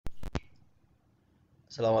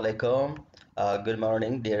Assalamu alaikum. Good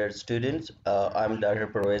morning, dear students. I'm Dr.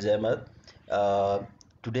 Pervaiz Ahmad. Uh,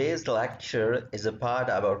 Today's lecture is a part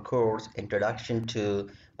of our course Introduction to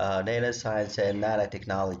Nanoscience and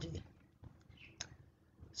Nanotechnology.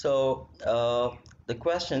 The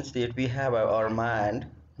questions that we have on our mind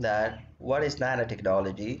that what is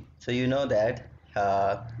nanotechnology? So you know that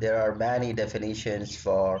there are many definitions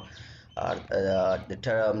for the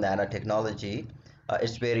term nanotechnology.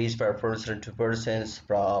 It varies from person to person,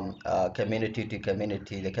 from community to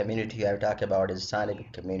community. The community I talk about is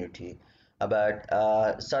scientific community. But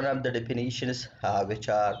some of the definitions which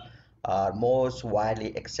are most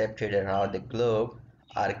widely accepted around the globe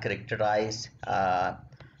are characterized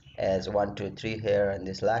as 1, 2, 3 here in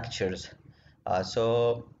these lectures.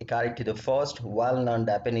 According to the first well-known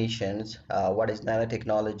definitions, what is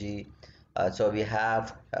nanotechnology? We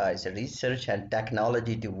have it's a research and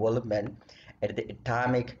technology development at the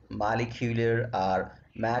atomic, molecular, or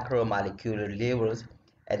macromolecular levels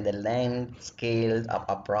and the length scales of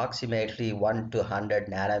approximately 1 to 100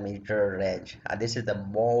 nanometer range. This is the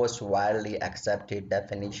most widely accepted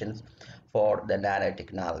definitions for the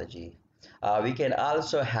nanotechnology. We can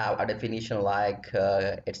also have a definition like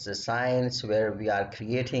it's a science where we are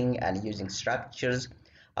creating and using structures,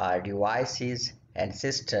 devices, and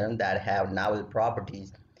systems that have novel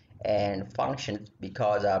properties and functions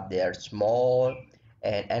because of their small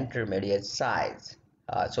and intermediate size.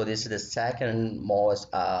 This is the second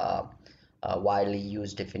most widely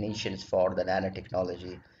used definitions for the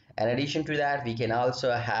nanotechnology. In addition to that, we can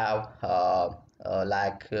also have what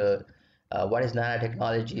is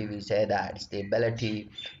nanotechnology? We say that it's the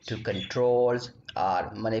ability to control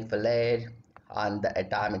or manipulate on the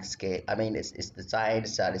atomic scale. I mean, it's the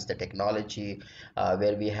science or it's the technology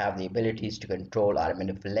where we have the abilities to control or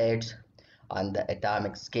manipulate on the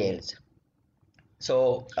atomic scales.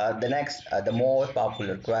 The most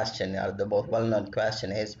popular question or the most well-known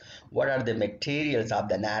question is, what are the materials of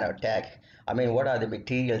the nanotech? I mean, what are the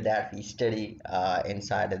materials that we study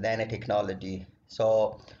inside the nanotechnology?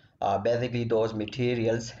 Basically, those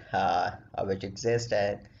materials which exist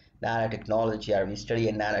in nanotechnology or we study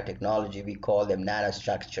in nanotechnology, we call them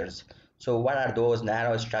nanostructures. So, what are those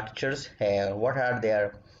nanostructures and what are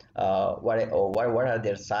their what are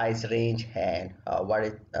their size range and what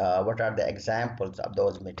are the examples of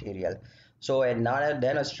those material? So in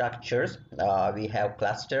nanostructures, we have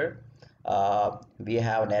cluster, we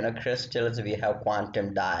have nanocrystals, we have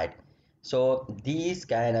quantum dot. So these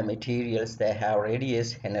kind of materials, they have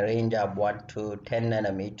radius in a range of 1 to 10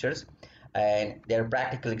 nanometers, and their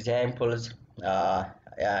practical examples. They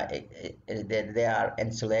are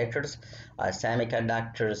insulators,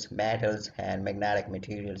 semiconductors, metals, and magnetic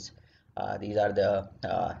materials. These are the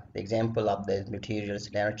example of the materials,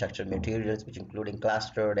 nanostructured materials, which including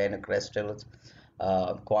cluster, nanocrystals,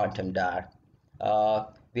 quantum dot.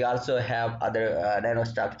 We also have other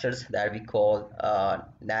nanostructures that we call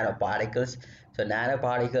nanoparticles. So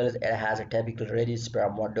nanoparticles, it has a typical radius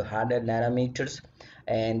from 1 to 100 nanometers,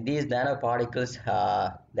 and these nanoparticles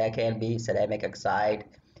they can be ceramic oxide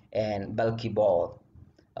and bulky ball.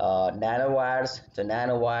 Nanowires, so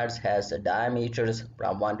nanowires has diameters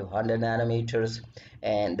from 1 to 100 nanometers,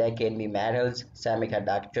 and they can be metals,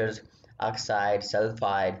 semiconductors, oxide,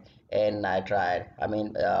 sulfide, and nitride.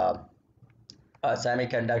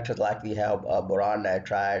 Semiconductors like we have boron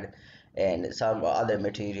nitride and some other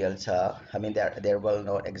materials. They're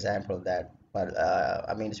well-known example of that. But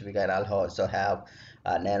so we can also have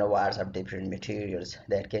nanowires of different materials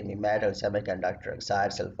that can be metal, semiconductor,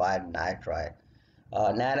 oxide, sulfide, nitride.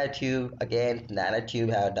 Nanotube, again,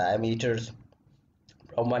 nanotube have diameters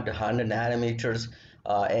from 1 to 100 nanometers,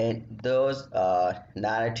 and those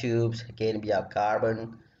nanotubes can be of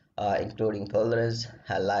carbon, including polymerase,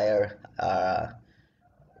 layer,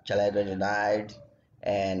 chalcodonide,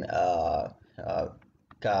 and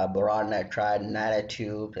boron nitride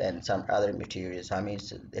nanotube, and some other materials.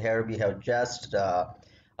 Here we have just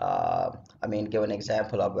give an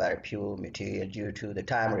example of very few material due to the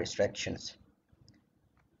time restrictions.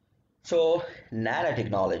 So,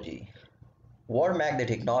 nanotechnology. What makes the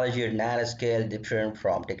technology at nanoscale different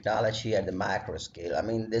from technology at the macro scale?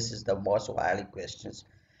 This is the most widely questions.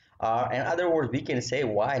 In other words, we can say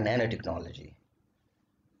why nanotechnology?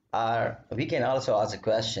 We can also ask the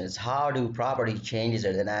questions, how do property changes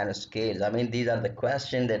at the nanoscales? These are the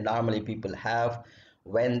questions that normally people have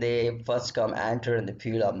when they first come enter in the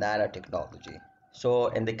field of nanotechnology. So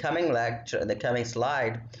in the coming lecture, in the coming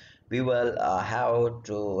slide, we will have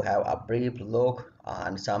to have a brief look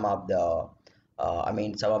on some of the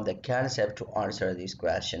some of the concept to answer this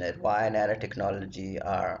question, that why nanotechnology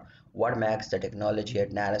or what makes the technology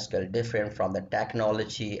at nanoscale different from the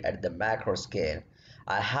technology at the macro scale,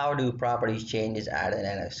 and how do properties changes at the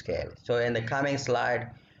nanoscale. So in the coming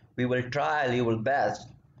slide, we will try a little best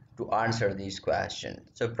to answer these questions.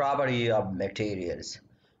 So property of materials.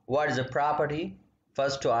 What is a property?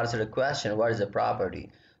 First, to answer the question, what is a property?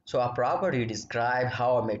 So a property describes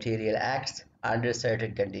how a material acts under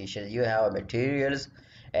certain conditions. You have materials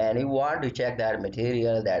and you want to check that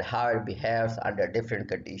material, that how it behaves under different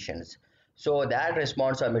conditions. So that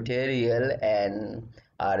response of material and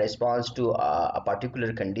response to a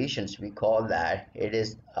particular conditions, we call that it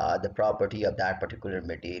is the property of that particular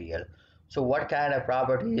material. So what kind of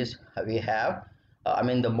properties we have? I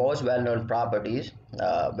mean, the most well-known properties,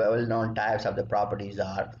 well-known types of the properties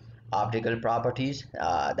are optical properties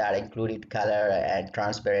that included color and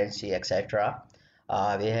transparency, etc.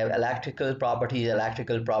 We have electrical properties.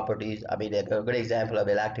 Electrical properties, I mean, a good example of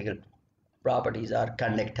electrical properties are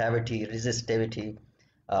conductivity, resistivity,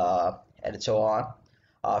 and so on.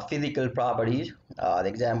 Physical properties, the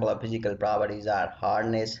example of physical properties are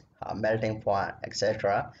hardness, melting point,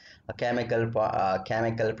 etc. Chemical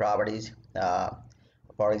properties,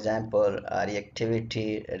 for example,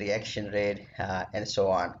 reactivity, reaction rate, and so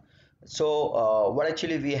on. So what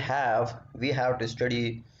actually we have to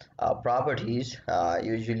study properties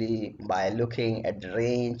usually by looking at the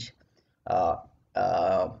range, uh,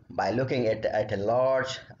 by looking at a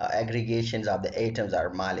large aggregations of the atoms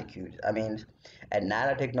or molecules. I mean, at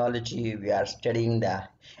nanotechnology, we are studying the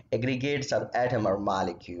aggregates of atom or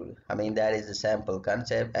molecule. I mean, that is a sample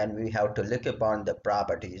concept, and we have to look upon the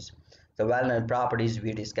properties. The well-known properties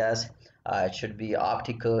we discuss should be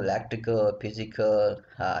optical, electrical, physical,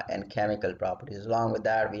 and chemical properties. Along with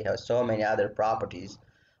that, we have so many other properties.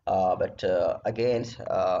 But again,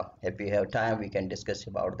 if we have time, we can discuss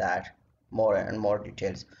about that more and more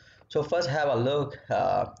details. So first have a look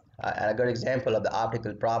at a good example of the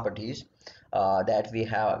optical properties that we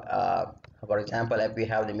have. For example, if we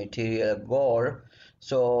have the material gold,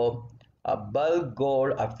 so a bulk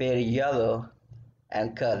gold are very yellow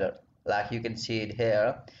and color, like you can see it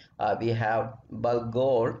here. We have bulk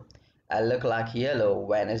gold look like yellow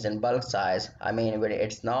when it's in bulk size. I mean, when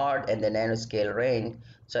it's not in the nanoscale range,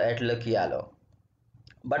 so it look yellow.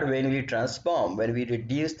 But when we transform, when we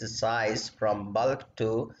reduce the size from bulk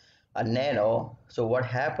to a nano, so what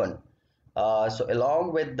happened? So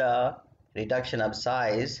along with the reduction of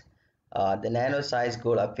size, the nano size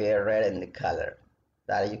will appear red in the color.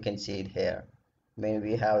 That you can see it here. When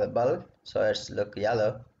we have the bulk, so it's look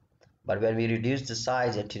yellow. But when we reduce the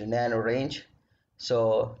size into the nano range,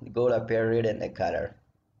 so the gold appear red in the color.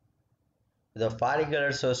 The particles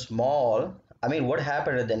are so small. I mean, what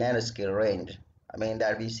happened at the nanoscale range? I mean,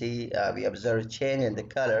 that we see, we observe change in the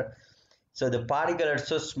color. So the particles are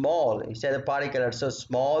so small. You say the particles are so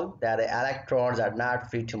small that the electrons are not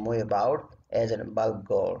free to move about as in bulk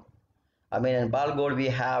gold. I mean, in bulk gold we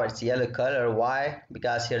have its yellow color. Why?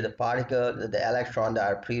 Because here the particle, the electrons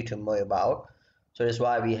are free to move about. So that's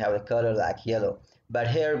why we have a color like yellow. But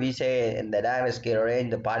here we say in the nanoscale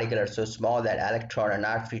range, the particles are so small that electrons are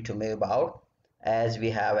not free to move about as we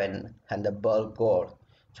have in the bulk gold.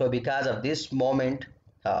 So because of this moment,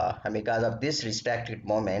 and because of this restricted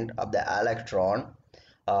moment of the electron,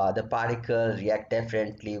 the particle react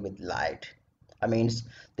differently with light. I mean,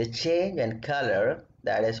 the change in color,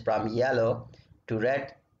 that is from yellow to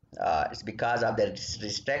red, is because of the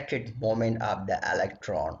restricted moment of the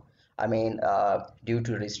electron. I mean, due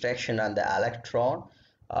to restriction on the electron,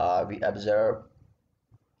 uh, we observe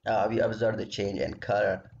we observe the change in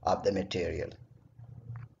color of the material.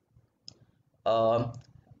 Um,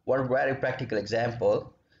 One very practical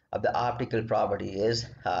example of the optical property is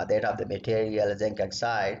that of the material zinc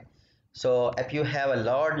oxide. So if you have a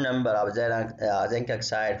large number of zinc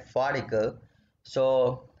oxide particle,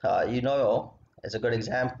 so you know, it's a good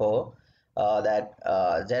example that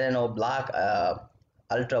xenon block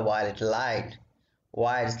ultraviolet light.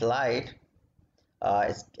 Why it's light?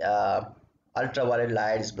 It's ultraviolet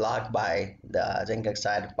light is blocked by the zinc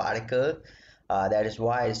oxide particle. That is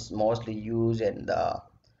why it's mostly used in the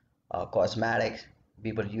cosmetics.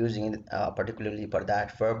 People using it particularly for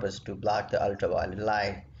that purpose to block the ultraviolet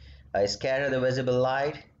light. Scatter the visible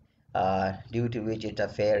light, due to which it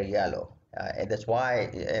appears yellow. And that's why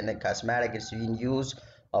in the cosmetic it's being used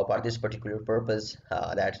for this particular purpose,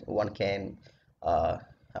 that one can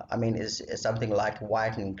I mean is something like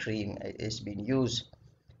whitening cream is being used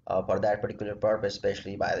for that particular purpose,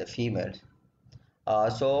 especially by the females.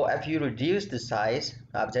 So if you reduce the size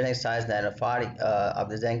of zinc size of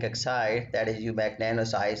the zinc oxide, that is, you make nano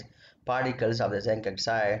size particles of the zinc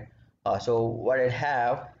oxide. So what it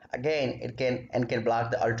have, Again, it can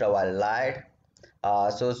block the ultraviolet light,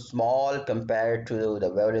 so small compared to the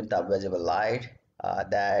wavelength of visible light,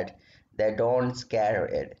 that they don't scatter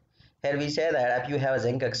it. Here we say that if you have a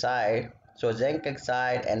zinc oxide, so zinc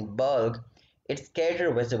oxide and bulk, it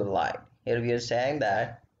scatter visible light. Here we are saying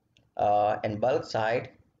that in bulk side,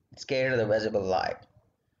 it scatter the visible light.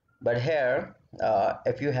 But here,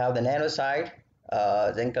 if you have the nano side,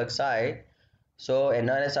 zinc oxide, so in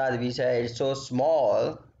nano side we say it's so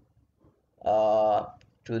small uh,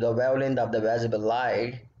 to the wavelength of the visible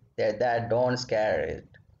light that don't scatter it.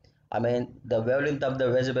 I mean, the wavelength of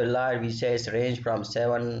the visible light we say is range from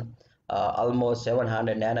almost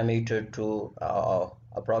 700 nanometer to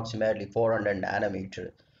approximately 400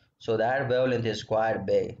 nanometer. So that wavelength is quite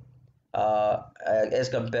big. As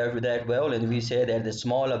compared to that wavelength, we say that the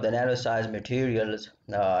small of the nano size materials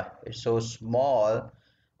is so small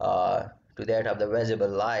uh, to that of the visible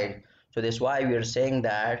light. So that's why we are saying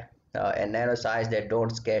that in nano size they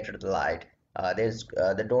don't scatter the light. They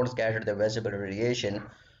don't scatter the visible radiation.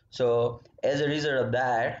 So as a result of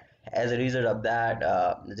that,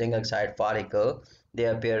 the zinc oxide particle they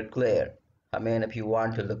appear clear. I mean, if you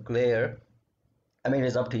want to look clear, I mean,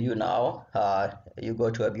 it's up to you now. You go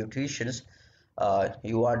to a beautician's,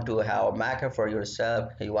 you want to have a makeup for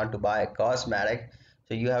yourself, you want to buy a cosmetic,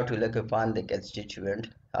 so you have to look upon the constituent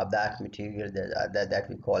of that material that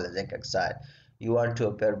we call as zinc oxide. You want to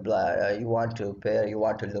appear you want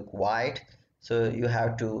to look white, so you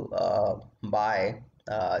have to buy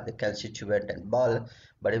the constituent and bulk.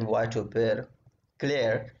 But if you want to appear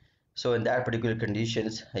clear, so in that particular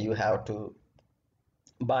conditions, you have to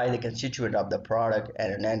by the constituent of the product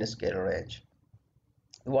and a nanoscale range.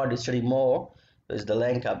 You want to study more, is the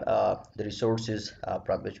link of the resources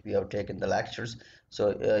from which we have taken the lectures,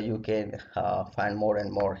 so you can find more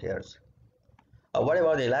and more here. What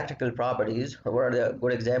about the electrical properties? What are the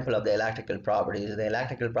good example of the electrical properties? The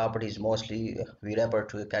electrical properties mostly we refer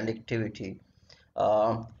to conductivity.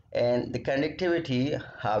 And the conductivity,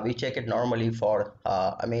 we check it normally for,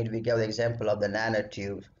 I mean, we give the example of the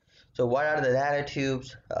nanotubes. So what are the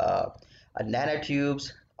nanotubes?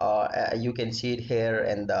 Nanotubes, you can see it here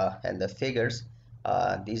in the figures.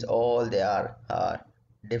 These all they are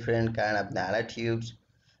different kind of nanotubes.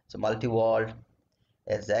 So multi-wall,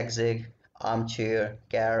 a zigzag, armchair,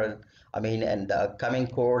 carol. I mean, in the coming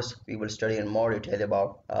course, we will study in more detail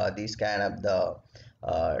about these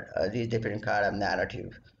different kind of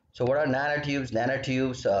nanotubes. So, what are nanotubes?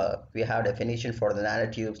 Nanotubes, we have definition for the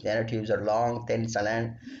nanotubes. Nanotubes are long, thin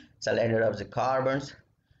cylinder of the carbons.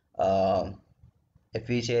 Um, if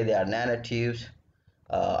we say they are nanotubes,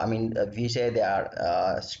 we say they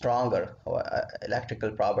are stronger.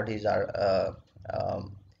 Electrical properties are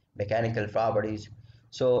mechanical properties.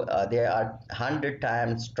 So they are 100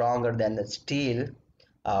 times stronger than the steel,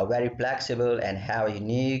 very flexible and have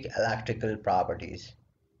unique electrical properties.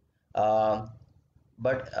 Um,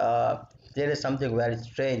 but there is something very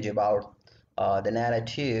strange about the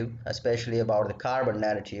nanotube, especially about the carbon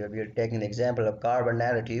nanotube. We are taking the example of carbon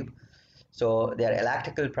nanotube. So their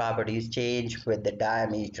electrical properties change with the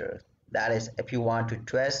diameter. That is, if you want to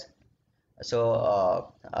twist,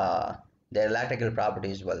 so their electrical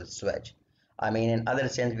properties will switch. I mean, in other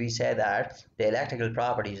sense, we say that the electrical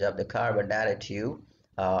properties of the carbon nanotube,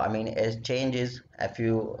 it changes if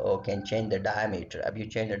you can change the diameter. If you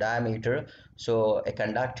change the diameter, so a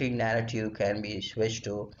conducting nanotube can be switched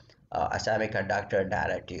to a semiconductor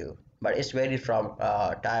nanotube. But it's varied from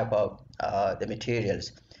type of the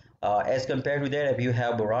materials. As compared to that, if you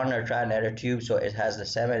have boron nitride nanotube, so it has the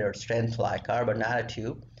similar strength like carbon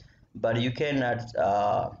nanotube, but you cannot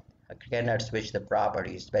switch the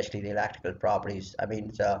properties, especially the electrical properties. I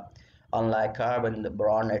mean, unlike carbon, the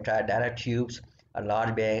boron nitride nanotubes are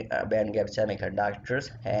large band gap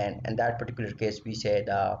semiconductors, and in that particular case, we said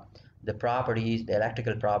the properties, the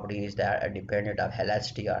electrical properties that are dependent on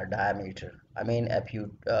helicity or diameter. I mean, if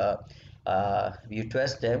you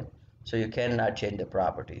twist them, so you cannot change the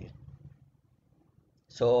property.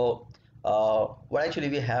 So what actually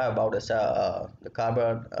we have about the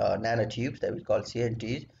carbon nanotubes that we call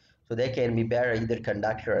CNTs. So they can be better either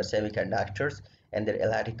conductor or semiconductors and their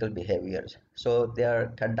electrical behaviors. So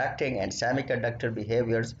their conducting and semiconductor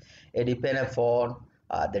behaviors, it depend upon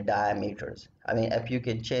the diameters. I mean, if you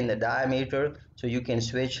can change the diameter, so you can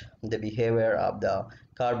switch the behavior of the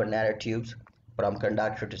carbon nanotubes from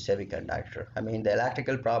conductor to semiconductor. I mean, the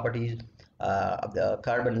electrical properties of the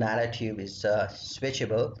carbon nanotube is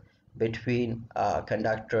switchable between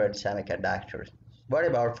conductor and semiconductors. What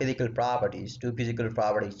about physical properties? Do physical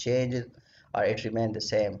properties change or it remain the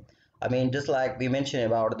same? I mean, just like we mentioned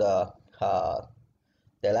about the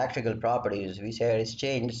the electrical properties, we say it's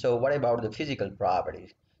changed. So what about the physical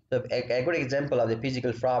properties? So a good example of the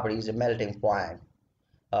physical property is a melting point.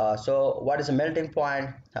 So what is a melting point?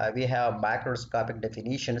 We have macroscopic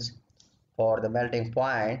definitions for the melting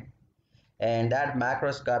point, and that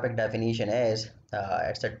macroscopic definition is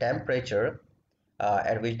it's a temperature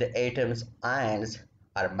at which the atoms, ions,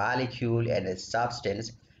 or molecule and a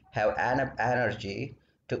substance have enough energy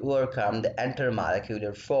to overcome the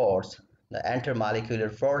intermolecular force, the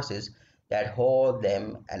intermolecular forces that hold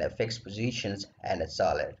them in a fixed positions and a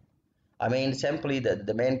solid. I mean, simply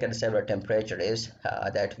the main concept of temperature is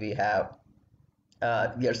that we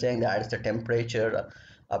are saying that it's the temperature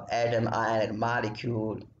of atom, ion, and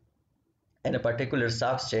molecule in a particular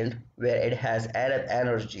substance where it has added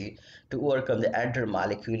energy to overcome the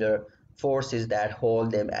intermolecular forces that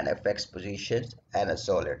hold them in a fixed position and a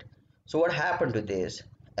solid. So what happened to this?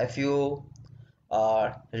 If you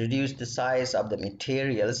reduce the size of the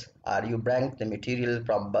materials or you bring the material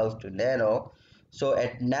from bulk to nano, so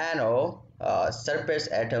at nano surface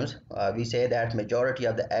atoms, we say that majority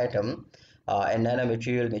of the atom in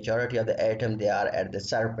nanomaterial, majority of the atom they are at the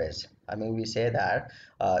surface. I mean, we say that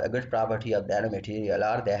a good property of nanomaterial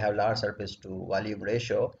are they have large surface to volume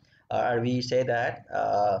ratio, or we say that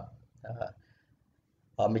uh,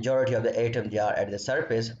 a majority of the atom they are at the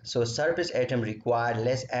surface. So surface atom require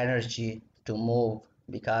less energy to move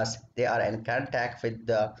because they are in contact with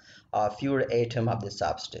the fewer atom of the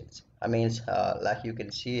substance. I mean, like you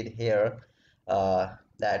can see it here,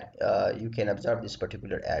 that you can observe this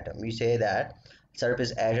particular atom. We say that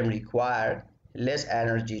surface atom require less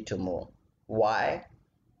energy to move. Why?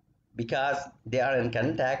 Because they are in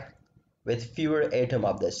contact with fewer atom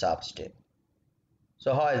of the substance.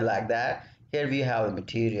 So how is like that? Here we have the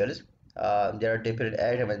materials. There are different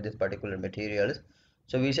atoms in this particular materials.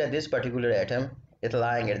 So we said this particular atom is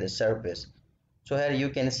lying at the surface. So here you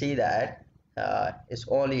can see that it's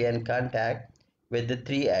only in contact with the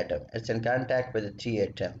three atom. It's in contact with the three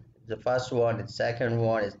atom. The first one, the second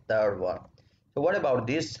one, is third one. So what about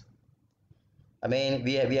this? I mean,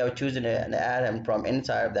 we have chosen an atom from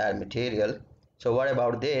inside of that material. So what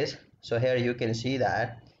about this? So here you can see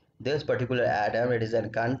that this particular atom it is in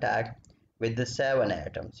contact with the seven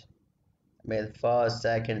atoms. I mean, first,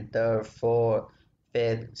 second, third, fourth,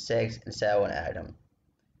 fifth, sixth, and seven atom.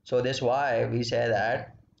 So that's why we say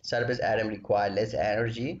that surface atom require less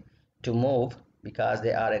energy to move because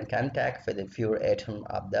they are in contact with the fewer atom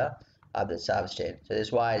of the substance. So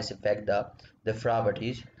that's why it's affect the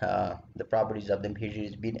properties of the material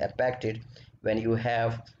is being affected when you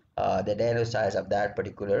have the nano size of that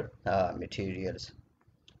particular materials.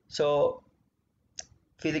 So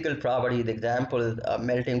physical property, the example,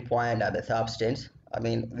 melting point of the substance. I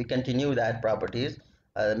mean, we continue that properties,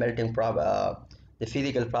 the the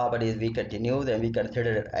physical properties we continue, then we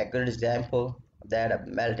consider a good example of that of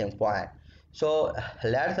melting point. So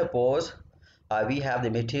let's suppose we have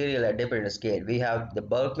the material at different scale. We have the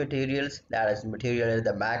bulk materials, that is material at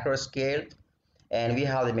the macro scale, and we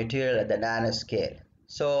have the material at the nano scale.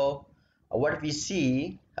 So what we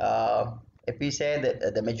see, if we say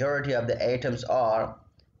that the majority of the atoms are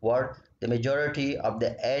what the majority of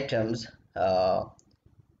the atoms uh,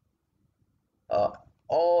 uh,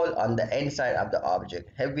 all on the inside of the object.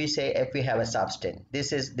 If we say if we have a substance,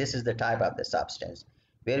 this is the type of the substance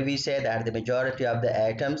where we say that the majority of the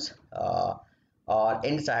atoms are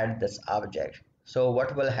inside this object. So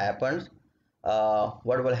what will happen?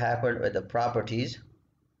 What will happen with the properties?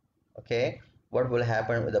 Okay, what will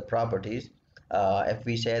happen with the properties if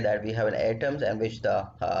we say that we have an atoms in which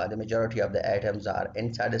the majority of the atoms are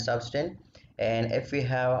inside the substance, and if we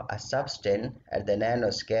have a substance at the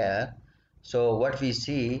nanoscale, so what we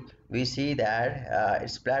see that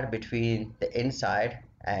it's split between the inside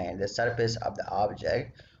and the surface of the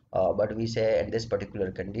object, but we say in this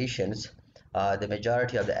particular conditions the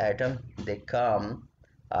majority of the atom they come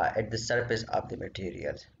at the surface of the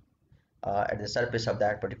materials, at the surface of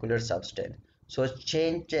that particular substance. So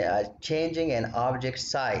changing an object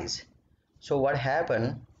size. So what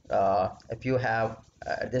happened if you have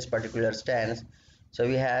this particular stance? So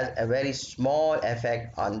we have a very small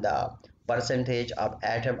effect on the percentage of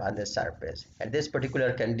atom on the surface. At this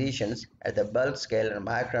particular conditions, at the bulk scale and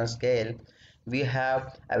micron scale, we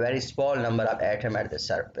have a very small number of atom at the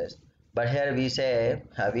surface. But here we say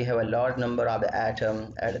we have a large number of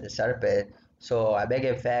atom at the surface, so a big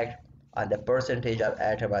effect on the percentage of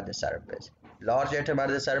atom at the surface. Large atom at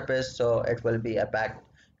the surface, so it will be impact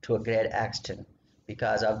to a great extent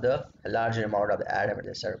because of the larger amount of the atom at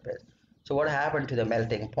the surface. So what happened to the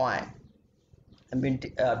melting point? I mean,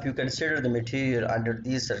 if you consider the material under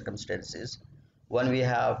these circumstances, when we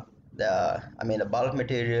have the bulk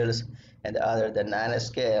materials, and the other the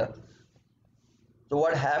nanoscale. So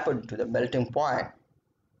what happened to the melting point?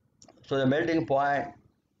 So the melting point,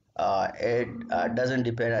 it doesn't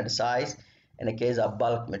depend on the size. In the case of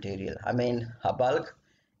bulk material, a bulk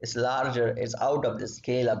is larger, it's out of the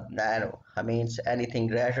scale of nano. Anything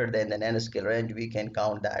greater than the nanoscale range, we can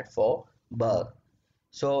count that for bulk.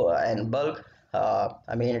 So and bulk,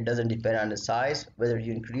 it doesn't depend on the size, whether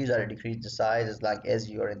you increase or decrease the size, as long as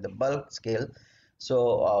you are in the bulk scale.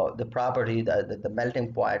 So the property, the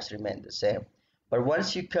melting points remain the same. But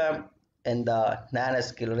once you come in the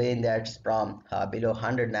nanoscale range, that's from below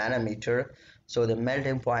 100 nanometer, so the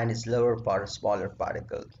melting point is lower for smaller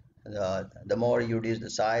particles. The more you reduce the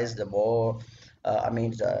size, the more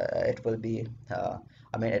it will be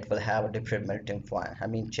it will have a different melting point.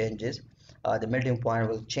 Changes. The melting point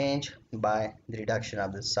will change by the reduction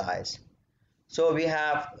of the size. So we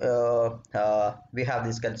have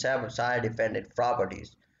this concept of size dependent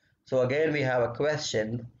properties. So again, we have a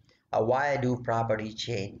question: why do property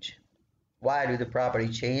change? Why do the property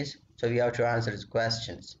change? So we have to answer these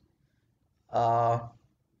questions. Uh,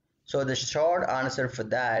 so the short answer for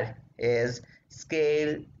that is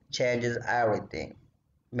scale changes everything.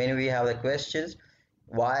 We have the questions: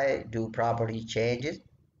 why do property changes?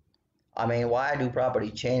 Why do property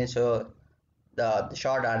change? So the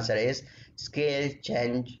short answer is scale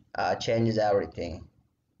changes everything.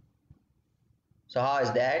 So how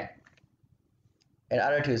is that? In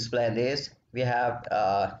order to explain this, we have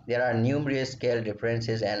there are numerous scale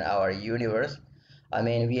differences in our universe.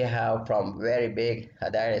 We have from very big,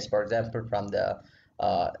 that is, for example, from the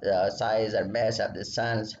size and mass of the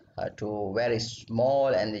suns, to very small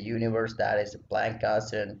in the universe, that is Planck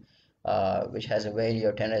constant, which has a value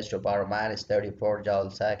of 10 raised to the power minus 34 joule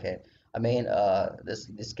second. The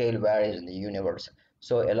scale varies in the universe.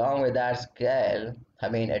 So along with that scale,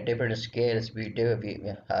 at different scales, we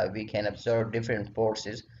can observe different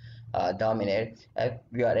forces dominate.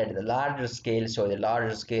 We are at the larger scale, so the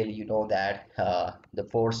larger scale, you know that the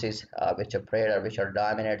forces which operate or which are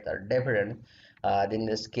dominant are different than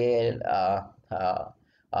the scale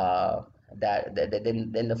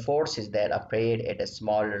then the forces that operate at a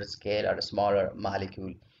smaller scale or a smaller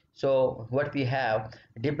molecule. So what we have,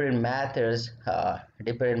 different methods,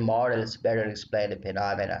 different models better explain the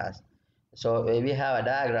phenomena. So we have a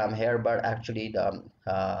diagram here, but actually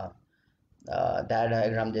that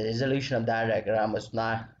diagram, the resolution of that diagram was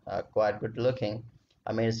not quite good looking.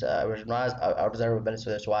 It was not observable, so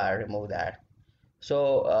that's why I removed that.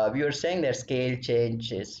 So we were saying that scale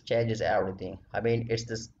changes everything. It's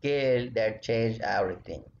the scale that changed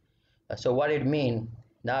everything. So what it mean?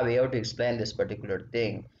 Now we have to explain this particular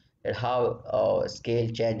thing, that how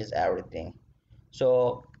scale changes everything.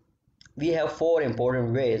 So we have four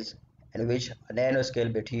important ways in which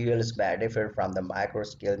nanoscale materials may differ from the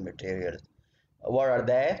microscale materials. What are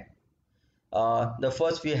they? The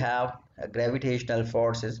first, we have gravitational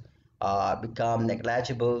forces become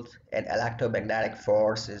negligible and electromagnetic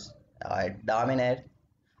forces dominate.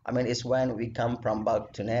 It's when we come from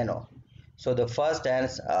bulk to nano. So the first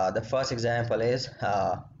example is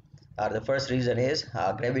the first reason is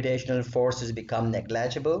gravitational forces become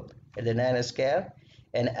negligible at the nanoscale,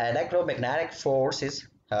 and electromagnetic forces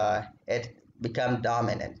it become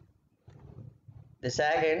dominant. The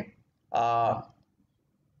second, uh,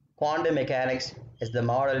 quantum mechanics is the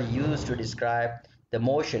model used to describe the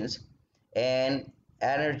motions and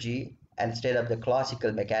energy instead of the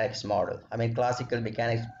classical mechanics model. Classical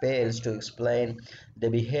mechanics fails to explain the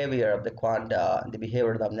behavior of the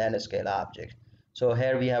behavior of nanoscale objects. So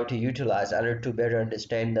here we have to utilize, in order to better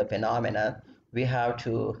understand the phenomena, we have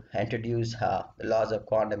to introduce the laws of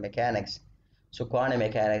quantum mechanics. So quantum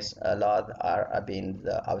mechanics laws are being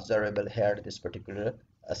observable here at this particular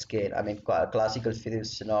scale. Classical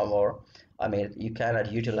physics no more. You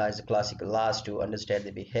cannot utilize the classical laws to understand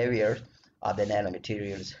the behavior of the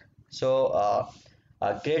nanomaterials. So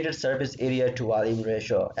greater surface area to volume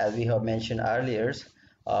ratio, as we have mentioned earlier,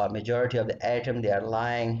 majority of the atom, they are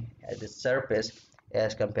lying at the surface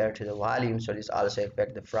as compared to the volume. So this also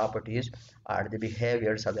affect the properties or the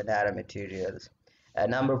behaviors of the nanomaterials.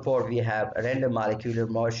 Number four, we have random molecular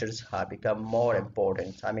motions become more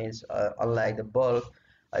important. Unlike the bulk,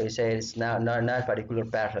 you say it's not particular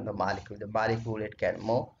pattern of the molecule. The molecule, it can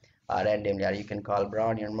move randomly, or you can call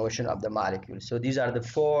Brownian motion of the molecule. So these are the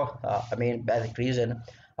four basic reason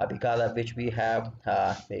because of which we have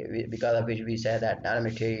because of which we say that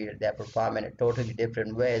nanomaterial, they perform in a totally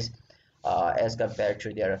different ways as compared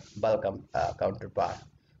to their bulk counterpart.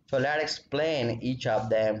 So let's explain each of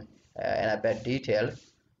them in a bit detail.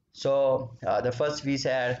 So the first we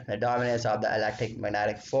said the dominance of the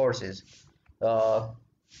electromagnetic forces. Uh,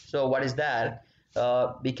 so what is that?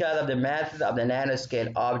 Because of the method of the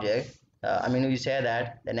nanoscale object, I mean we say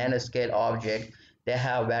that the nanoscale object they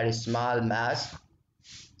have very small mass.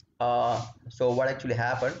 So what actually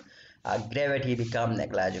happened? Gravity become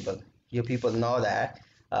negligible. You people know that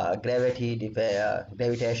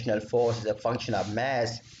gravitational force is a function of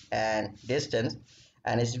mass and distance,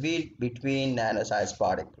 and is between nano-sized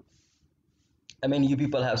particles. I mean, you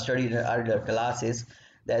people have studied in earlier classes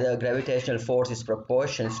that the gravitational force is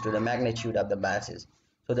proportional to the magnitude of the masses.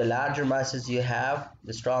 So the larger masses you have,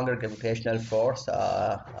 the stronger gravitational force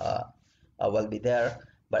will be there.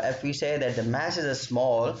 But if we say that the masses are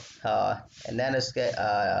small, and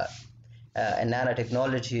nanoscale, and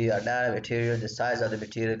nanotechnology or nanomaterial, the size of the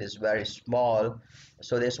material is very small.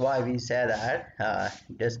 So that's why we say that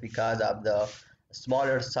just because of the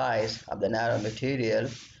smaller size of the nanomaterial,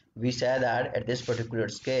 we say that at this particular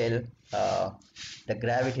scale, uh, the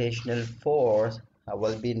gravitational force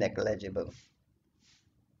will be negligible.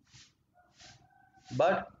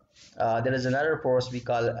 But there is another force we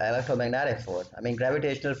call electromagnetic force. I mean,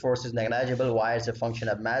 gravitational force is negligible. Why? It's a function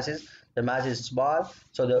of masses. The mass is small,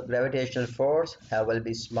 so the gravitational force will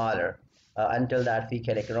be smaller. Until that, we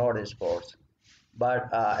can ignore this force. But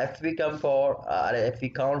if we count for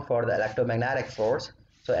the electromagnetic force,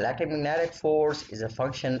 so electromagnetic force is a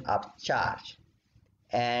function of charge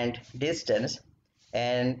and distance,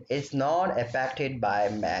 and it's not affected by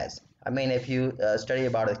mass. I mean, if you study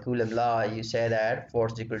about the Coulomb law, you say that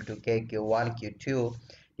force equal to kq1 q2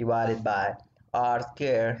 divided by r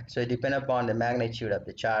square. So it depends upon the magnitude of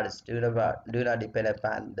the charges, do not depend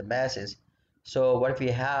upon the masses. So what we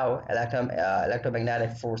have,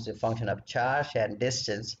 electromagnetic force is a function of charge and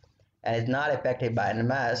distance, and it's not affected by the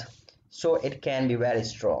mass, so it can be very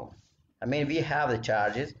strong. I mean, we have the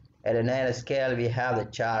charges at a nanoscale, we have the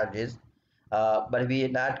charges, but we are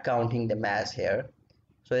not counting the mass here.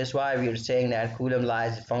 So that's why we are saying that Coulomb law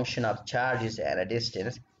is a function of charges and a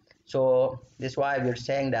distance. So this is why we are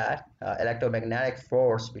saying that electromagnetic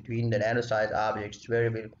force between the nano-sized objects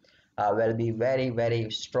will be very very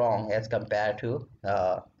strong as compared to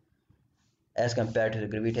the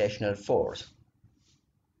gravitational force.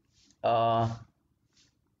 Uh,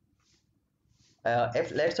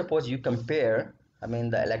 if let's suppose you compare, I mean,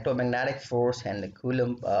 the electromagnetic force and the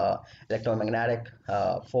Coulomb electromagnetic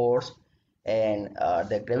force and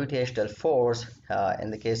the gravitational force in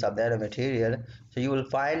the case of the material, so you will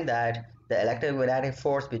find that the electromagnetic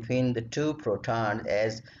force between the two protons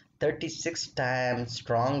is 36 times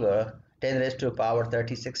stronger, 10 raised to the power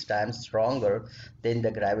 36 times stronger than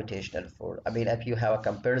the gravitational force. I mean, if you have a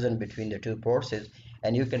comparison between the two forces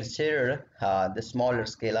and you consider the smaller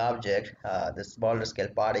scale object, the smaller scale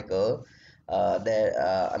particle,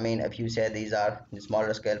 I mean, if you say these are the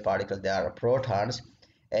smaller scale particles, they are protons,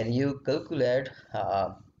 and you calculate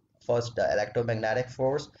first the electromagnetic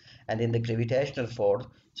force and then the gravitational force,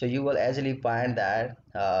 so you will easily find that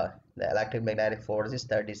the electromagnetic force is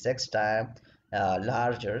 36 times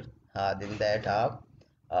larger than that of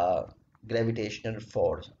uh, gravitational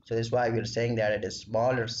force. So that's why we're saying that at a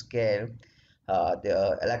smaller scale,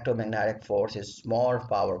 the electromagnetic force is more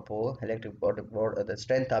powerful. The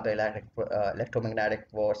strength of the electromagnetic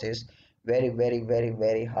force is very, very, very,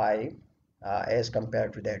 very high as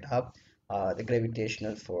compared to that of the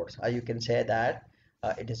gravitational force. You can say that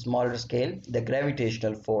at a smaller scale, the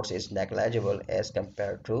gravitational force is negligible as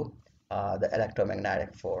compared to the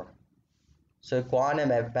electromagnetic force. So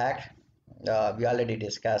quantum impact, we already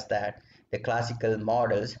discussed that the classical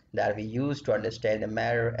models that we use to understand the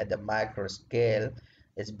matter at the micro scale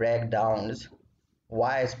is breakdowns.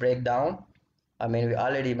 Why is breakdown? I mean, we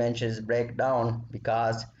already mentioned it's breakdown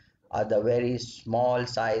because of the very small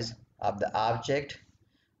size of the object,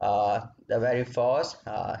 the very fast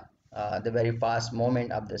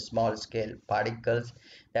movement of the small scale particles.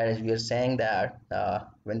 That is, we are saying that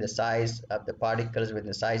when the size of the particles, when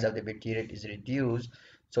the size of the material is reduced,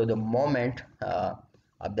 so the moment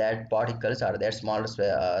of that particles or that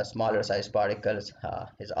smaller size particles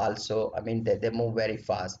is also, I mean, they move very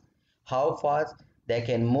fast. How fast? They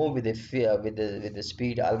can move with the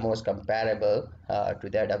speed almost comparable to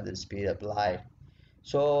that of the speed of light.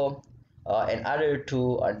 So in order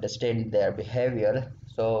to understand their behavior,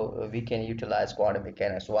 so we can utilize quantum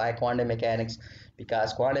mechanics. Why quantum mechanics?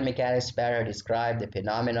 Because quantum mechanics better describe the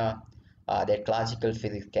phenomena that classical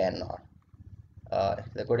physics cannot.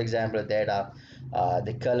 The good example of that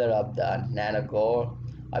the color of the nanocore.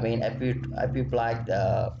 I mean, if you apply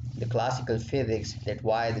the classical physics, that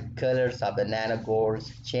why the colors of the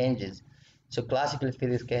nanocores changes. So classical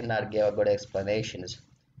physics cannot give a good explanations.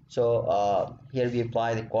 So here we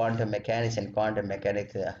apply the quantum mechanics, and quantum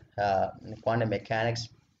mechanics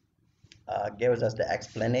gives us the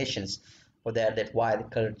explanations for that why the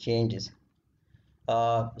color changes.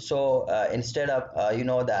 Instead of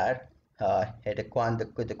that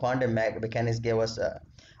the quantum mechanics gave us a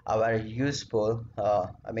very useful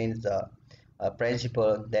the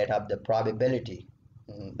principle that of the probability.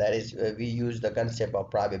 That is, we use the concept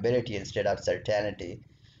of probability instead of certainty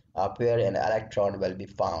where an electron will be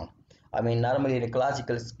found. I mean, normally in a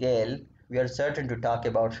classical scale, we are certain to talk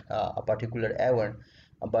about a particular event,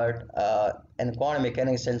 but in quantum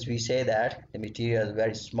mechanics, since we say that the material is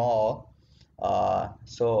very small,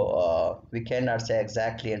 we cannot say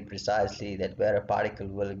exactly and precisely that where a particle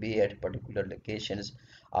will be at particular locations,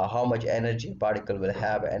 how much energy a particle will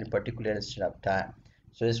have at a particular instant of time.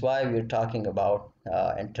 So that's why we're talking about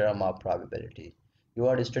in term of probability. You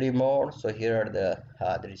want to study more? So here are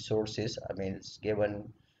the resources. I mean, it's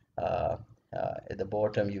given uh, at the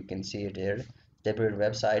bottom. You can see it here. Different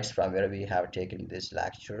websites from where we have taken this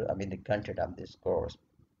lecture. I mean, the content of this course.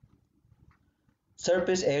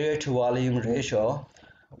 Surface area to volume ratio,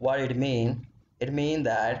 what it means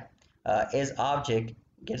that as object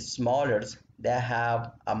gets smaller, they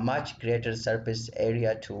have a much greater surface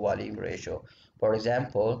area to volume ratio. For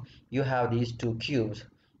example, you have these two cubes.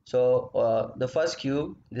 So the first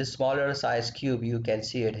cube, this smaller size cube, you can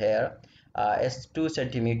see it here, is 2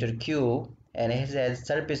 centimeter cube, and it has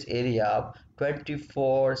surface area of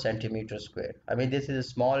 24 centimeter square. I mean, this is a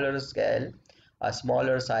smaller scale, a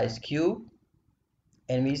smaller size cube,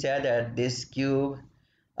 and we said that this cube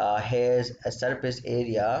has a surface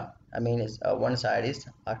area. I mean, one side is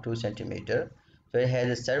 2 centimeter, so it has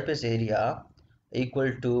a surface area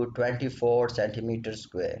equal to 24 centimeter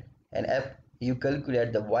square. And if you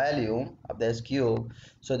calculate the volume of this cube,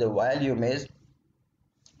 so the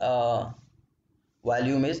uh,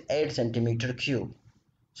 volume is 8 centimeter cube.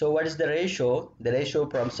 So what is the ratio? The ratio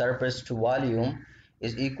from surface to volume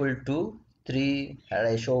is equal to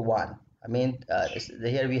 3:1. I mean,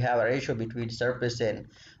 here we have a ratio between surface and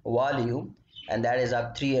volume, and that is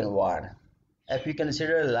of 3 and 1. If we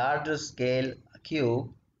consider a larger scale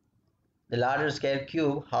cube, the larger scale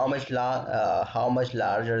cube, how much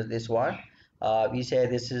larger is this one? We say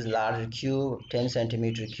this is larger cube, 10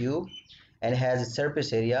 centimeter cube, and has a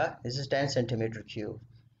surface area. This is 10 centimeter cube.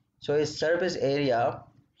 So its surface area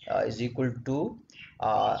is equal to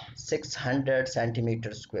 600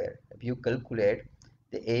 centimeter square. If you calculate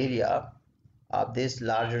the area of this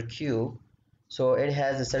larger cube, so it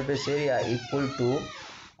has a surface area equal to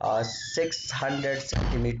 600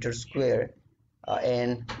 centimeter square,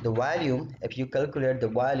 and the volume, if you calculate the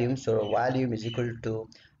volume, so volume is equal to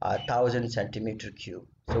 1000 centimeter cube.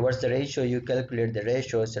 So what's the ratio? You calculate the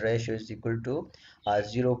ratio, so ratio is equal to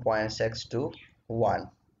 0.6 to 1.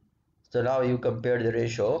 So now you compare the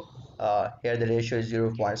ratio. Here the ratio is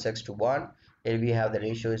 0.6 to 1. Here we have the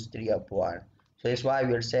ratio is 3:1. So that's why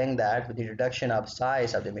we are saying that with the reduction of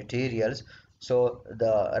size of the materials, so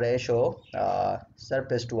the ratio,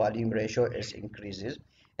 surface to volume ratio, is increases.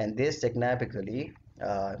 And this significantly,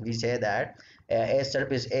 we say that as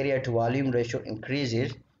surface area to volume ratio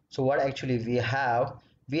increases, so what actually we have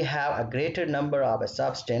a greater number of a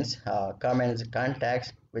substance come in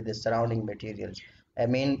contact with the surrounding materials. I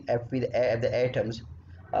mean, if the atoms,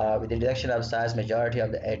 with the reduction of size, majority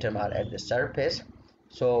of the atom are at the surface.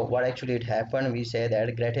 So what actually it happened? We say that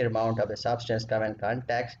a greater amount of the substance come in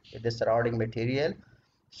contact with the surrounding material.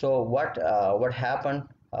 So what happened?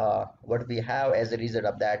 What we have as a result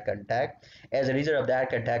of that contact? As a result of that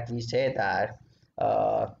contact, we say that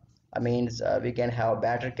we can have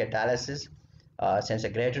better catalysis, since a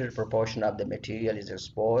greater proportion of the material is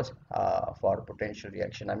exposed for potential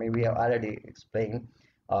reaction. I mean, we have already explained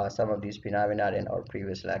some of these phenomena in our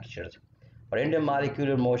previous lectures. Or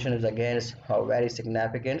intermolecular motion is again very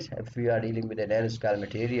significant if we are dealing with a nanoscale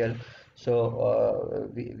material. So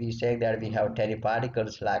we say that we have tiny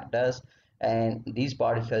particles like dust, and these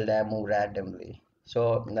particles that move randomly.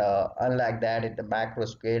 So unlike that, at the macro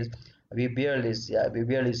scales, we barely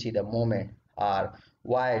see the movement or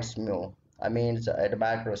why it's move. I mean, so at the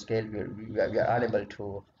macro scale, we are unable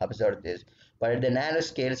to observe this. But at the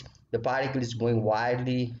nanoscales, the particle is moving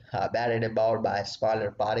widely, batted about by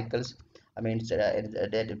smaller particles. I mean,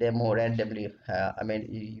 they move randomly. I mean,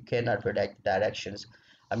 you cannot predict directions.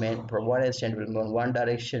 I mean, for one instant, it will move in one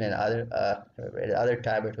direction, and at other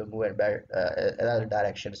time it will move in other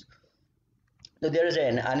directions. So there is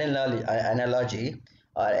an analogy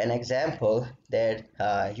or an example that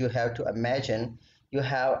you have to imagine. You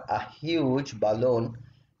have a huge balloon,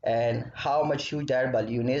 and how much huge that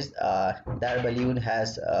balloon is. That balloon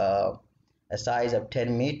has a size of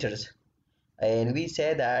 10 meters, and we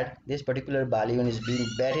say that this particular balloon is being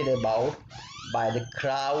batted about by the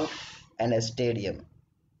crowd and a stadium.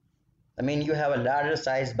 I mean, you have a larger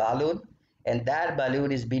size balloon, and that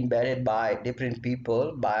balloon is being batted by different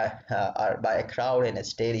people, or by a crowd in a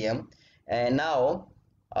stadium. And now,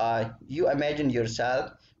 you imagine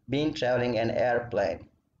yourself being traveling an airplane.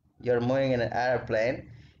 You're moving in an airplane,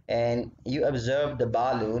 and you observe the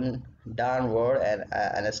balloon downward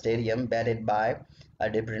and a stadium batted by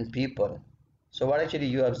different people. So what actually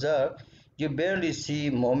you observe? You barely see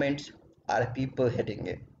moments or people hitting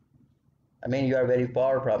it. I mean, you are very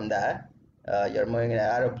far from that. You're moving in an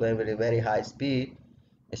aeroplane with a very high speed.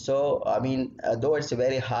 So, I mean, though it's a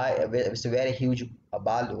very high, it's a very huge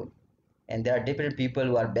balloon, and there are different people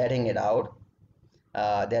who are betting it out.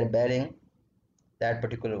 They're betting that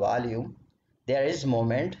particular volume. There is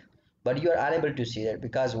movement, but you are unable to see it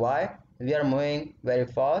because why? We are moving very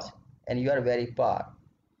fast, and you are very far.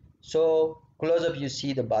 So close up you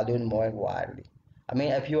see the balloon moving wildly. I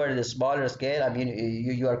mean, if you are at a smaller scale, I mean,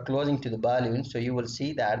 you are closing to the balloon, so you will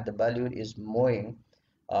see that the balloon is moving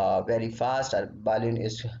very fast, or balloon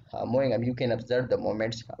is moving, and you can observe the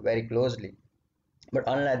movements very closely. But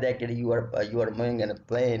unlike that, you are moving in a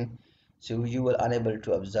plane, so you will unable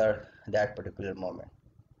to observe that particular moment.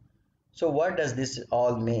 So what does this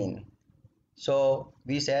all mean? So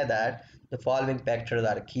we say that the following factors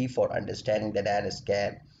are key for understanding the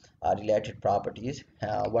nanoscale related properties.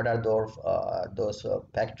 What are those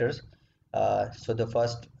factors? So the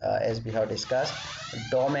first, as we have discussed,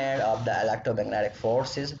 domain of the electromagnetic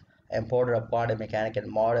forces, important of quantum mechanical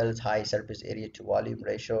models, high surface area to volume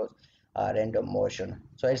ratios, random motion.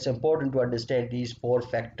 So it's important to understand these four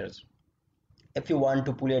factors if you want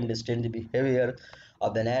to fully understand the behavior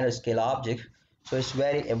of the nanoscale object. So it's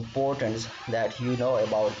very important that you know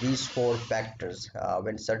about these four factors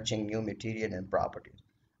when searching new material and properties.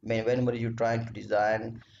 I mean, whenever you're trying to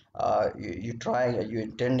design, you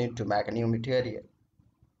intending to make a new material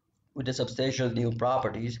with the substantial new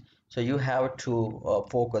properties, so you have to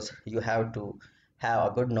focus, you have to have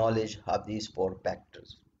a good knowledge of these four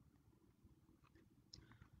factors.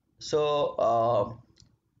 So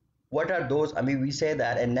what are those? I mean, we say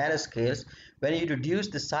that in nanoscales, when you reduce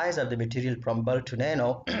the size of the material from bulk to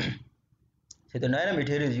nano, so the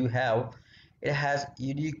nanomaterials you have, it has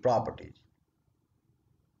unique properties.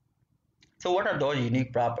 So what are those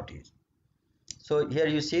unique properties? So here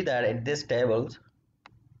you see that in this table,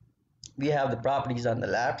 we have the properties on the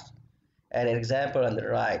left and an example on the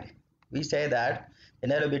right. We say that the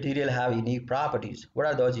nanomaterial have unique properties. What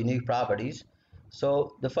are those unique properties?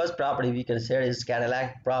 So the first property we consider is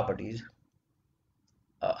catalytic properties.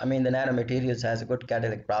 I mean, the nanomaterials has good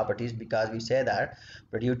catalytic properties because we say that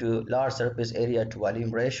due to large surface area to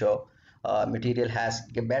volume ratio, material has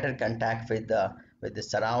better contact with the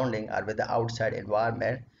surrounding or with the outside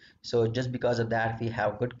environment. So just because of that, we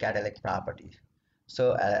have good catalytic properties.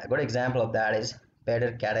 So a good example of that is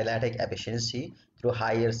better catalytic efficiency through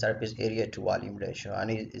higher surface area to volume ratio,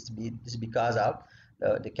 and it's because of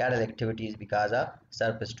the catalytic activity is because of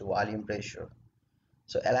surface to volume ratio.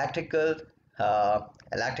 So electrical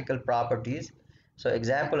properties. So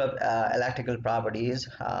example of electrical properties,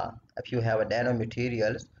 if you have a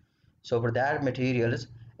nanomaterials, so for that materials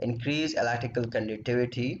increase electrical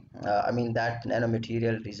conductivity. I mean that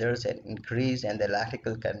nanomaterial results in increase in the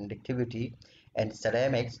electrical conductivity and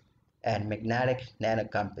ceramics and magnetic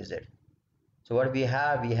nanocomposite. So what we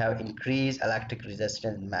have increased electric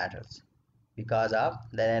resistance in metals because of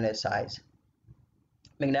the nano size.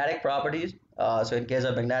 Magnetic properties. So in case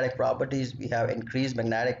of magnetic properties, we have increased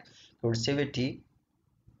magnetic coercivity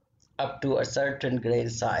up to a certain grain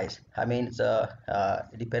size. I mean, it's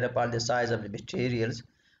depend upon the size of the materials.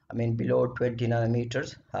 I mean, below 20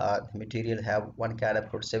 nanometers, material have one kind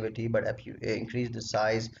of coercivity, but if you increase the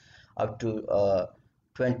size up to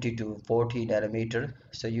 20 to 40 nanometer,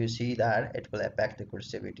 so you see that it will affect the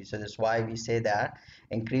coercivity. So that's why we say that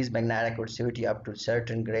increased magnetic coercivity up to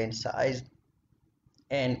certain grain size,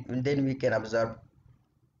 and then we can observe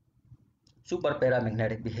super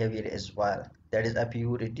paramagnetic behavior as well. That is, if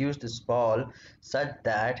you reduce the spall such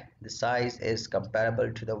that the size is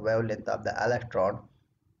comparable to the wavelength of the electron,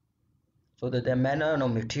 so that the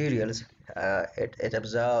nanomaterials it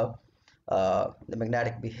observe the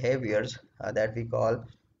magnetic behaviors that we call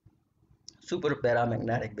super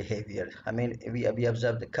paramagnetic behavior. I mean, we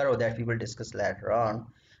observe the curve that we will discuss later on.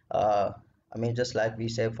 I mean, just like we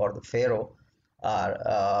say for the ferro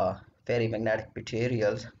or ferrimagnetic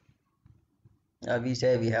materials, we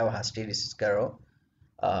say we have a hysteresis curve.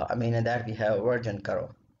 I mean, in that we have a virgin curve.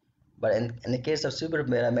 But in the case of super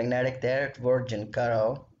paramagnetic, that virgin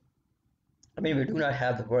curve I mean, we do not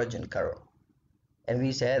have the virgin curve. And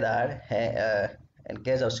we say that in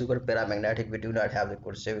case of super paramagnetic, we do not have the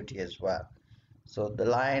coercivity as well. So the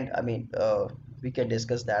line, I mean, we can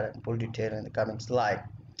discuss that in full detail in the coming slide.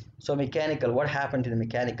 So mechanical, what happened to the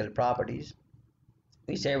mechanical properties?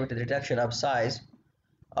 We say with the reduction of size,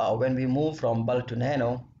 when we move from bulk to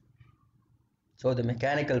nano, so the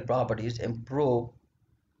mechanical properties improve.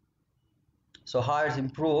 So how it's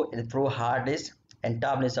improve hardness and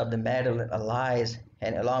toughness of the metal alloys,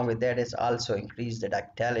 and along with that is also increase the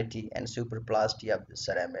ductility and superplasticity of the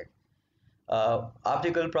ceramic.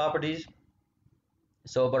 Optical properties.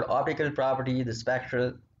 So for optical property, the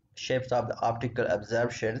spectral shapes of the optical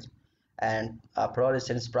absorptions and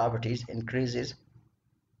fluorescence properties increases.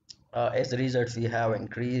 As a result, we have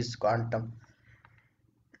increased quantum.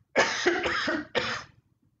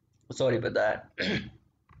 Sorry for that.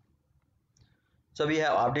 So we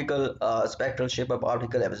have optical spectral shape of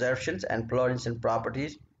optical absorptions and fluorescence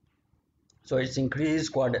properties. So it's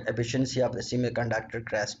increased quantum efficiency of the semiconductor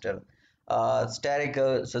crystal.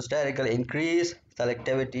 Spherical increase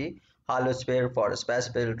selectivity, hollow sphere for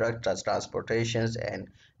specific drug transportations and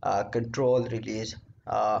control release.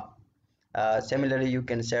 Similarly, you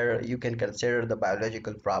can consider the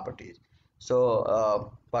biological properties.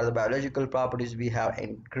 So for the biological properties, we have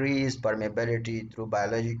increased permeability through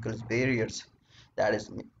biological barriers, that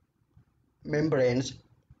is membranes,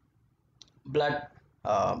 blood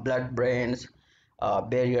blood brains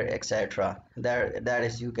barrier, etc. That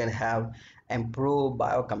is you can have improved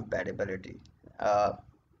biocompatibility. uh,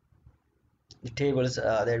 the tables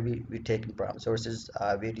that we taken from sources,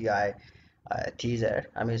 VDI teaser,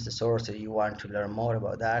 I mean it's the source. If you want to learn more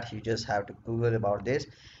about that, you just have to google about this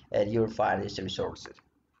and you'll find these resources.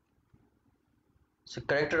 So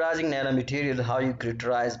characterizing nanomaterial, how you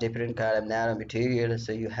characterize different kind of nanomaterial.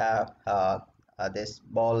 So you have this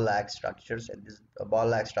ball-like structures, and this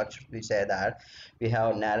ball-like structures, we say that we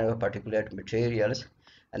have nanoparticulate materials,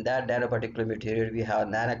 and that nanoparticulate material we have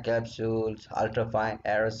nanocapsules, ultrafine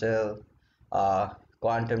aerosol,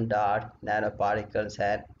 quantum dot, nanoparticles,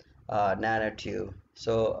 and nanotube.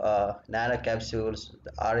 So nanocapsules,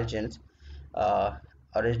 the origins, uh,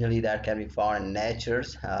 originally that can be found in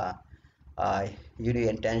nature's. Uh,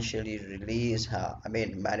 Unintentionally release, I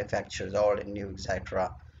mean manufactures all in new,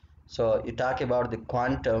 etc. So you talk about the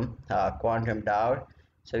quantum dot.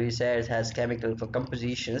 So we say it has chemical for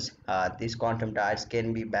compositions. These quantum dots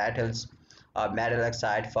can be metals, metal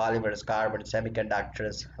oxide, polymers, carbon,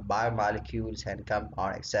 semiconductors, biomolecules, and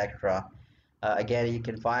compound, etc. Again, you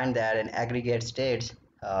can find that in aggregate states.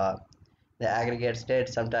 The aggregate state,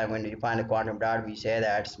 sometimes when you find a quantum dot, we say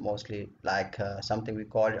that it's mostly like something we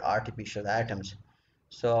call artificial atoms.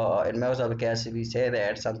 So in most of the cases we say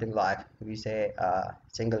that something like we say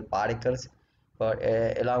single particles, but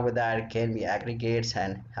along with that it can be aggregates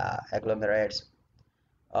and agglomerates.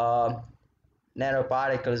 um,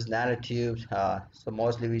 Nanoparticles, nanotubes, so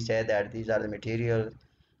mostly we say that these are the materials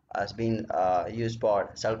has been used for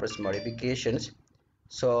surface modifications.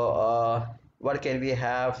 So what can we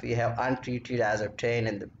have? We have untreated as obtained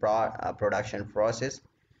in the production process.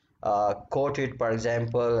 Coated, for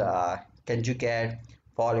example, conjugate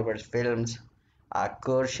polymers films,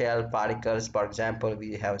 core shell particles. For example,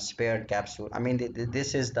 we have spared capsule. I mean,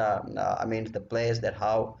 this is the I mean the place that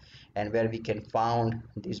how and where we can found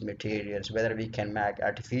these materials, whether we can make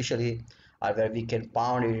artificially or where we can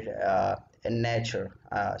found it in nature.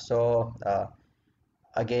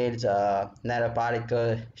 Again,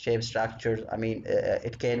 nanoparticle shaped structures. I mean,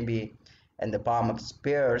 it can be in the form of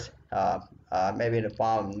spheres, maybe in the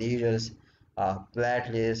form of needles,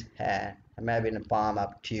 platelets, and maybe in the form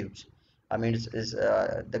of tubes. I mean,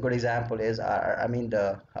 the good example is, I mean,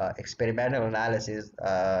 the experimental analysis.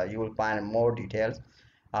 You will find more details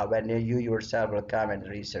when you yourself will come and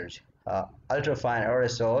research. Ultrafine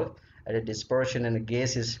aerosol, the dispersion in the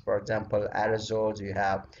gases, for example, aerosols. You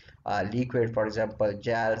have liquid, for example,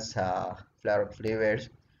 gels, fluids,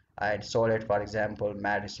 and solid, for example,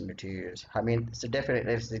 medicine materials. I mean, it's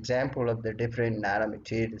an example of the different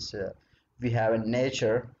nanomaterials we have in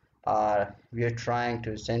nature. We are trying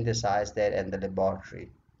to synthesize that in the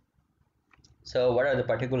laboratory. So what are the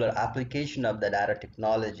particular application of the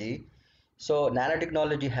nanotechnology? So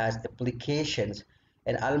nanotechnology has applications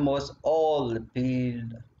in almost all the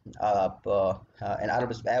field of in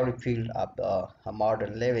almost every field of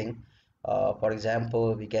modern living. For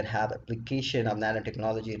example, we can have application of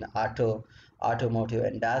nanotechnology in automotive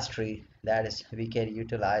industry. That is, we can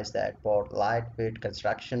utilize that for lightweight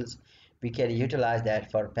constructions. We can utilize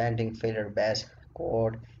that for painting filler based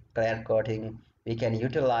coat, clear coating. We can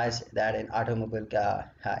utilize that in automobile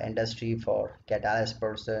industry for catalyst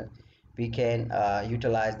person. We can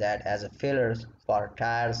utilize that as a fillers for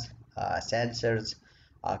tires, sensors,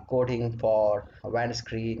 coating for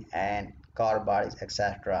windscreen and car bodies,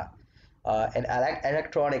 etc. In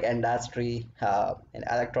electronic industry,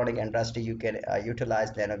 you can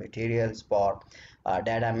utilize nanomaterials for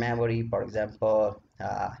data memory, for example,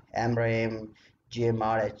 MRAM,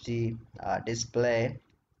 GMRHD display,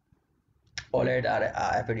 OLED or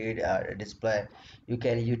FPD display. You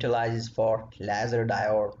can utilize this for laser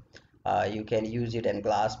diode. You can use it in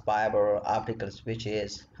glass fiber, optical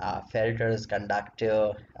switches, filters,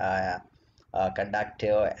 conductor,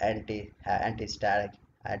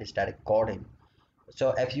 anti-static coating.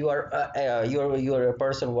 So if you are you're a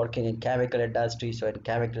person working in chemical industry, so in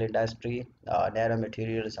chemical industry,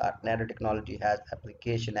 nanomaterials or nanotechnology has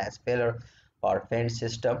application as filler or fan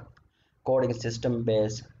system, coating system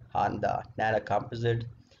based on the nanocomposite.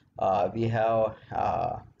 We have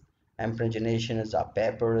impregnations of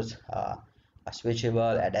papers,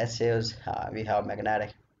 switchable adhesives. We have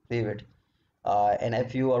magnetic fluid. And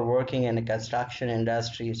if you are working in the construction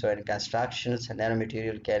industry, so in constructions,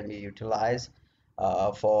 nanomaterial can be utilized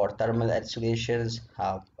for thermal insulations,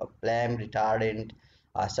 flame retardant,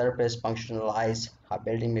 surface functionalized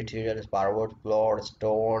building materials for wood floors,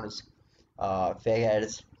 stones,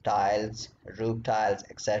 facades, tiles, roof tiles,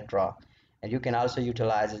 etc. And you can also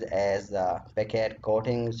utilize it as facade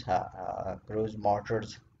coatings, cruise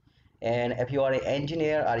mortars. And if you are an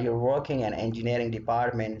engineer or you're working in engineering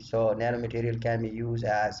department, so nanomaterial can be used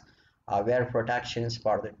as wear protections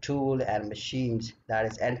for the tool and machines, that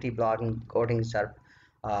is anti-blocking coatings or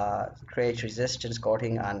create resistance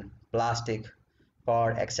coating on plastic,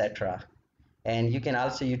 cord, etc. And you can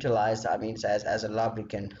also utilize, I mean, as a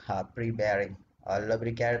lubricant, pre-bearing,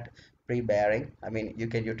 lubricant pre-bearing. I mean, you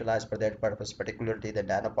can utilize for that purpose, particularly the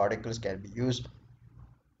nanoparticles can be used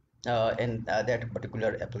in that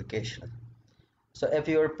particular application. So if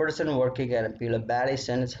you're a person working at a field of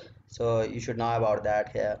medicines, so you should know about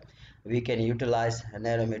that here. We can utilize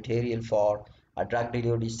nanomaterial for a drug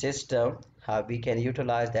delivery system. We can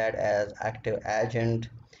utilize that as active agent,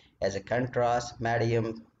 as a contrast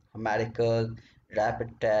medium, medical,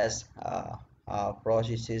 rapid test,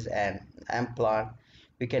 processes and implant.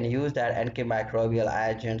 We can use that antimicrobial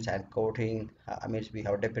agents and coating. I mean, we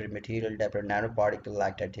have different material, different nanoparticles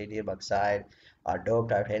like titanium oxide or doped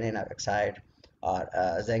titanium oxide or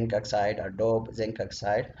zinc oxide or dope zinc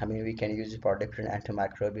oxide. I mean, we can use it for different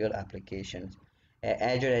antimicrobial applications.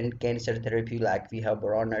 Agent in cancer therapy, like we have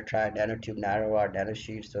boron nitride, nanotube, nanowire,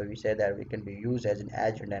 nanosheet. So we say that we can be used as an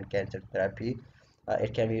adjuvant in cancer therapy.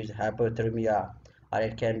 It can be used in hypothermia, or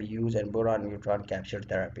it can be used in boron neutron capture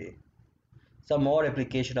therapy. Some more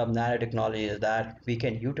application of nanotechnology is that we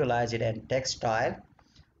can utilize it in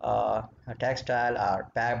uh, textile or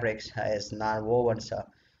fabrics as non-wovens.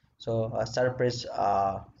 So surface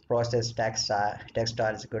process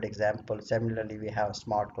textile is a good example. Similarly, we have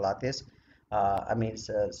smart clothes.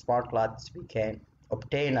 Smart clothes we can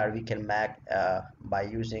obtain or we can make by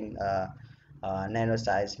using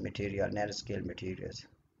nano-size material, nanoscale materials.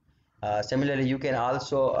 Similarly, you can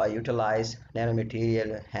also utilize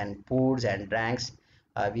nanomaterial and foods and drinks.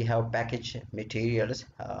 We have packaged materials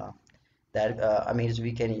that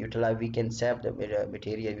we can utilize, we can save the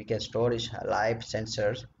material, we can storage live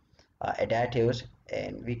sensors, additives,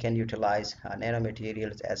 and we can utilize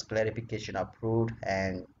nanomaterials as clarification of fruit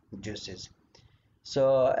and juices.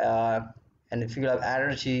 So in the field of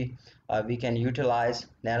energy, we can utilize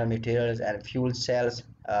nanomaterials and fuel cells,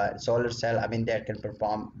 solar cell. I mean, that can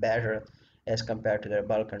perform better as compared to their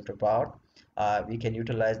bulk counterpart. We can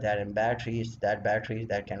utilize that in batteries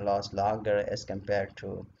that can last longer as compared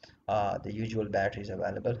to the usual batteries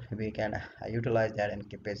available. We can utilize that in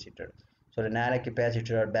capacitor. So the nano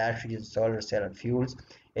capacitor or batteries, solar cell, and fuels,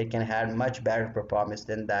 it can have much better performance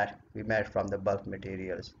than that we made from the bulk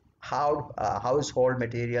materials. Household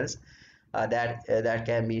materials that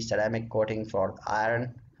can be ceramic coating for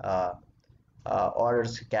iron,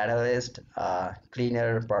 orders catalyst,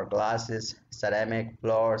 cleaner for glasses, ceramic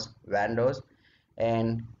floors, windows,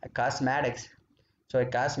 and cosmetics. So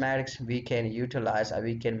in cosmetics, we can utilize,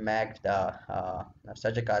 we can make the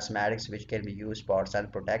such a cosmetics which can be used for sun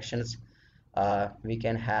protections. We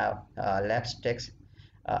can have lipsticks.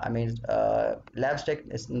 Lipstick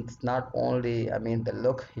is not only, the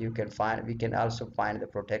look you can find. We can also find the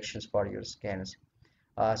protections for your skins.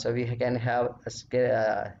 So we can have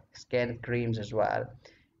skin creams as well,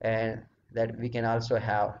 and that we can also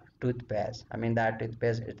have toothpaste. I mean, that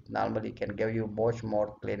toothpaste it normally can give you much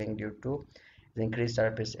more cleaning due to the increased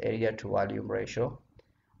surface area to volume ratio.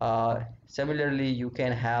 Similarly, you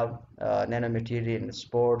can have nanomaterial in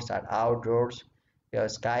sports and outdoors. your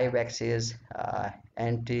sky waxes,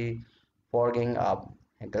 anti-fogging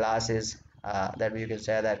glasses, that you can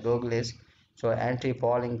say that goggles. So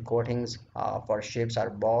anti-falling coatings for ships or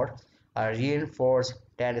board, reinforced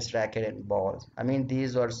tennis racket and balls. I mean,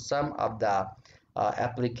 these are some of the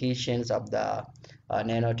applications of the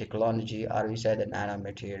nanotechnology, or we say the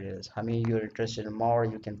nanomaterials. I mean, you're interested in more,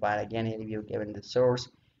 you can find again if you given the source,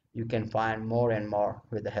 you can find more and more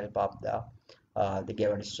with the help of the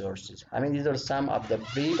given sources. I mean, these are some of the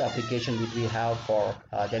brief applications that we have for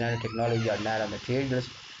the nanotechnology or nanomaterials,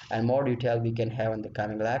 and more detail we can have in the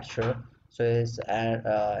coming lecture. So it's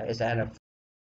an